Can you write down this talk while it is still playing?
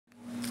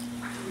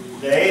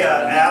they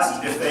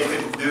asked if they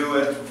could do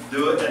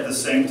it at the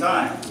same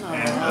time.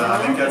 And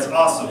I think that's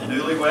awesome.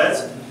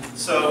 Newlyweds.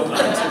 So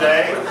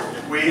today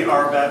we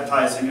are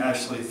baptizing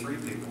actually 3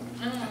 people.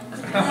 She's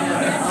pregnant.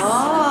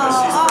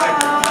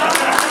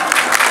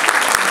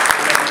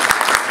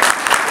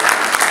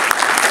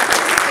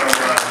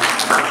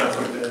 That's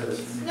what it is.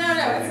 No,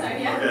 it's not,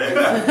 yeah. Okay.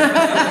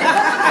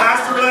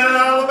 Pastor let it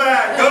out of the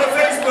bag. Go to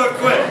Facebook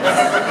quick.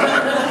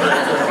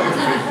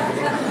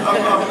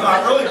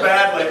 I'm really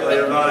bad lately.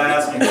 I'm not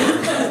asking.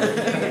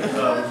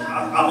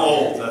 I'm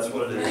old. That's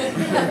what it is.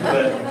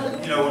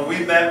 But you know, when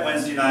we met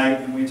Wednesday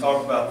night and we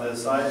talked about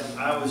this,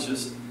 I was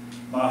just,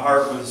 my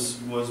heart was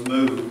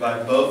moved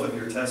by both of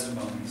your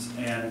testimonies,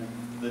 and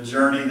the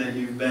journey that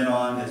you've been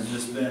on has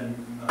just been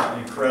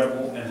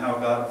incredible, and how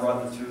God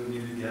brought the 2 of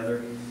you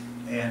together,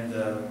 and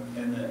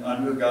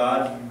under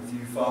God, with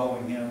you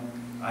following Him,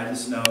 I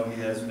just know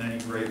He has many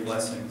great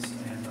blessings,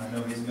 and I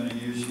know He's going to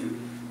use you.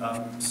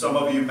 Some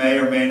of you may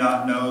or may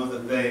not know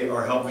that they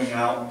are helping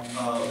out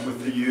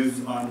with the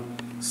youth on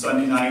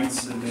Sunday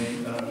nights, and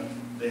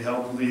they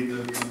help lead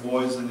the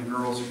boys and the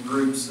girls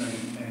groups,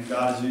 and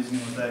God is using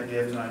them with that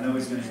gift, and I know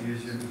He's going to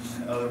use you in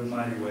other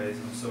mighty ways.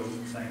 I'm so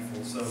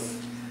thankful. So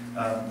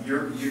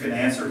you can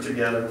answer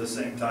together at the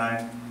same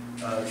time.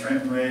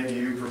 Trent and Ray, do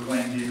you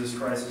proclaim Jesus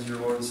Christ as your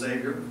Lord and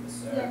Savior?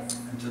 Yes.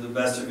 And to the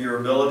best of your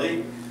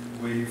ability,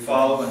 will you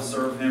follow and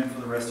serve Him for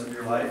the rest of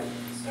your life?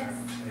 Yes.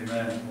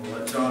 Amen. We'll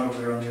let John over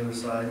there on the other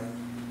side.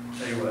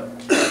 Tell you what.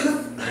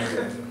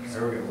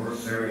 There we go.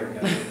 There we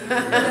go.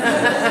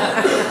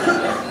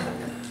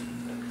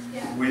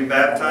 We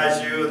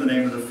baptize you in the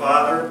name of the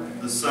Father,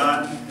 the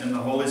Son, and the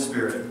Holy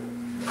Spirit.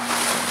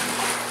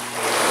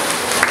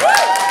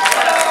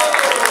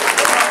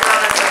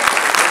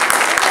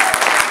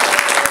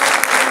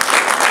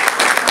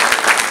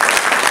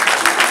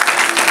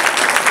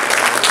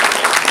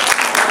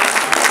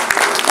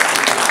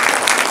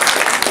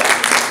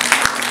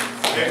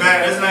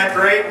 Amen. Isn't that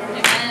great?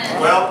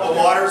 Amen. Well, the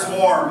water's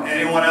warm.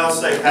 Anyone else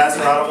say,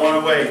 Pastor, I don't want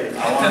to wait.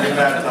 I want to be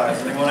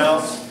baptized. Anyone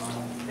else?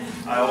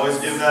 I always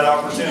give that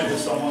opportunity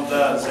if someone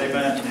does.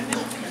 Amen.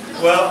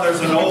 Well,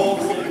 there's an old,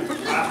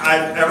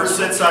 ever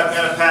since I've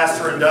been a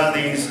pastor and done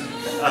these,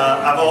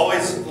 I've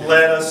always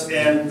led us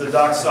in the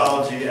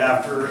doxology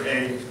after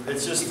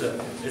it's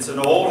an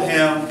old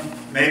hymn.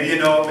 Maybe you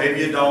know it, maybe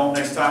you don't.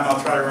 Next time I'll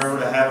try to remember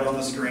to have it on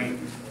the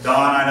screen.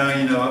 Don, I know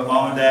you know it.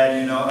 Mom and Dad,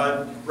 you know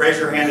it. Raise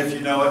your hand if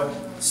you know it.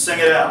 Sing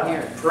it out.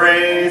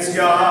 Praise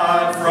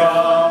God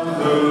from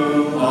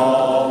whom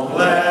all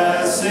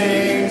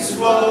blessings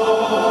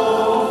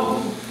flow.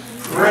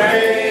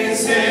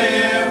 Praise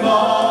Him,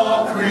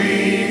 all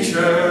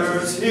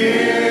creatures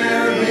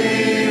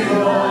here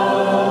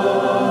below.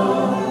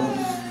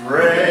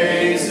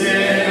 Praise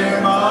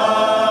Him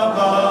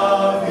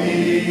above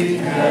the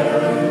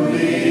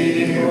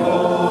heavenly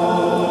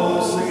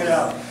host. Sing it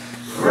out.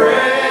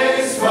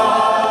 Praise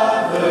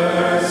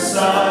Father,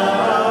 Son,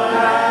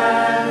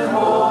 and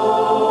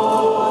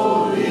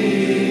Holy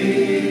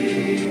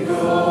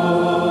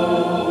Ghost.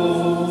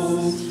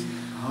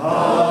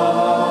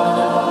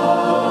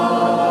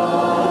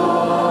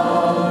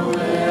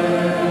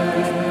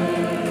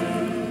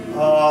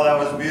 Oh, that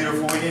was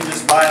beautiful. We can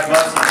just buy a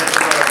bus and take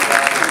care of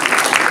that.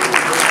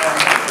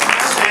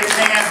 Shake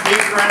hands, be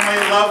friendly,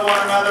 love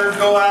one another,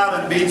 go out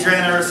and be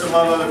generous and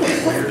love other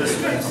people. You're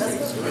dismissed.